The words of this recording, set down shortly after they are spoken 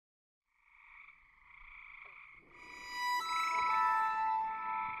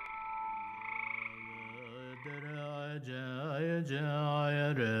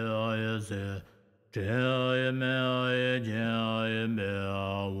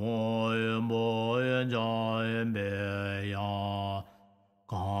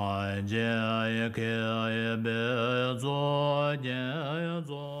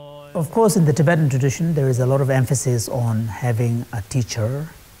Of course, in the Tibetan tradition, there is a lot of emphasis on having a teacher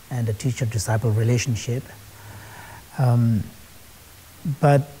and a teacher-disciple relationship.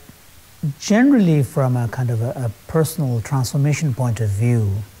 But generally, from a kind of a personal transformation point of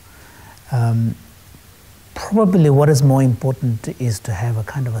view, probably what is more important is to have a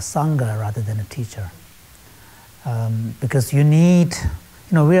kind of a sangha rather than a teacher. Because you need,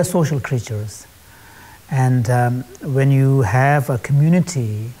 we are social creatures. And when you have a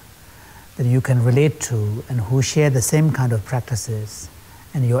community that you can relate to and who share the same kind of practices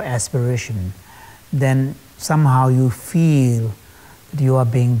and your aspiration, then somehow you feel that you are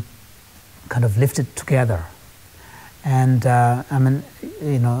being kind of lifted together. And and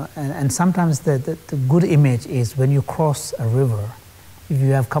sometimes the good image is when you cross a river, if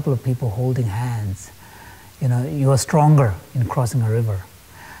you have a couple of people holding hands, you are stronger in crossing a river.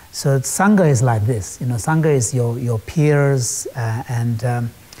 So Sangha is like this. Sangha is your peers, and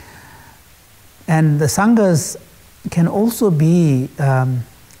the Sanghas can also be,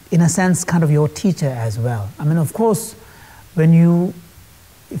 in a sense, kind of your teacher as well. Of course,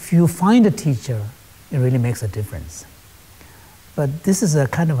 if you find a teacher, it really makes a difference. But this is a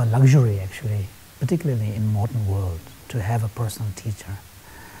kind of a luxury, actually, particularly in modern world, to have a personal teacher.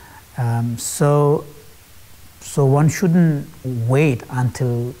 So one shouldn't wait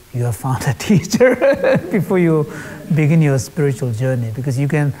until you have found a teacher before you begin your spiritual journey, because you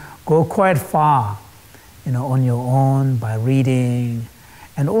can go quite far, on your own by reading,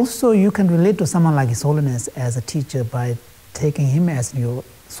 and also you can relate to someone like His Holiness as a teacher by taking him as your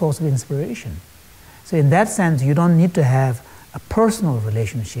source of inspiration. So in that sense, you don't need to have a personal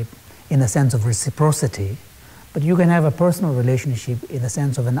relationship in the sense of reciprocity, but you can have a personal relationship in the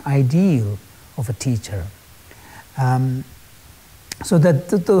sense of an ideal of a teacher. So that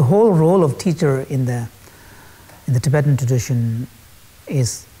the whole role of teacher in the Tibetan tradition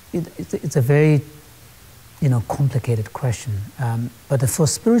is it's a very complicated question. But for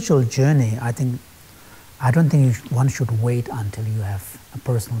spiritual journey, I don't think one should wait until you have a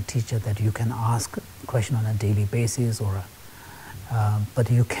personal teacher that you can ask a question on a daily basis, but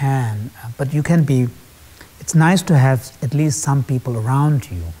you can be. It's nice to have at least some people around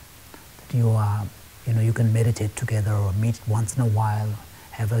you that you are. You can meditate together or meet once in a while,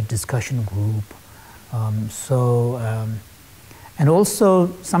 have a discussion group. And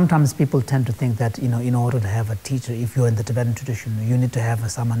also sometimes people tend to think that in order to have a teacher, if you're in the Tibetan tradition, you need to have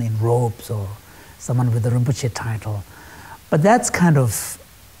someone in robes or someone with a Rinpoche title. But that's kind of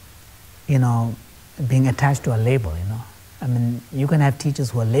being attached to a label. You can have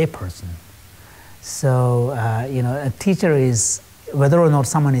teachers who are layperson. So a teacher is, whether or not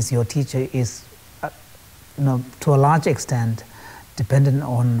someone is your teacher is to a large extent dependent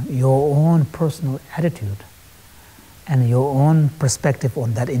on your own personal attitude and your own perspective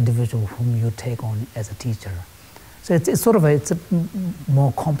on that individual whom you take on as a teacher. So it's a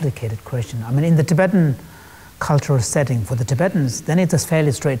more complicated question. In the Tibetan cultural setting, for the Tibetans, then it's a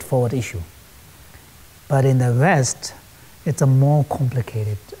fairly straightforward issue. But in the West, it's a more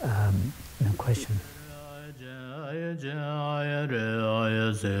complicated question.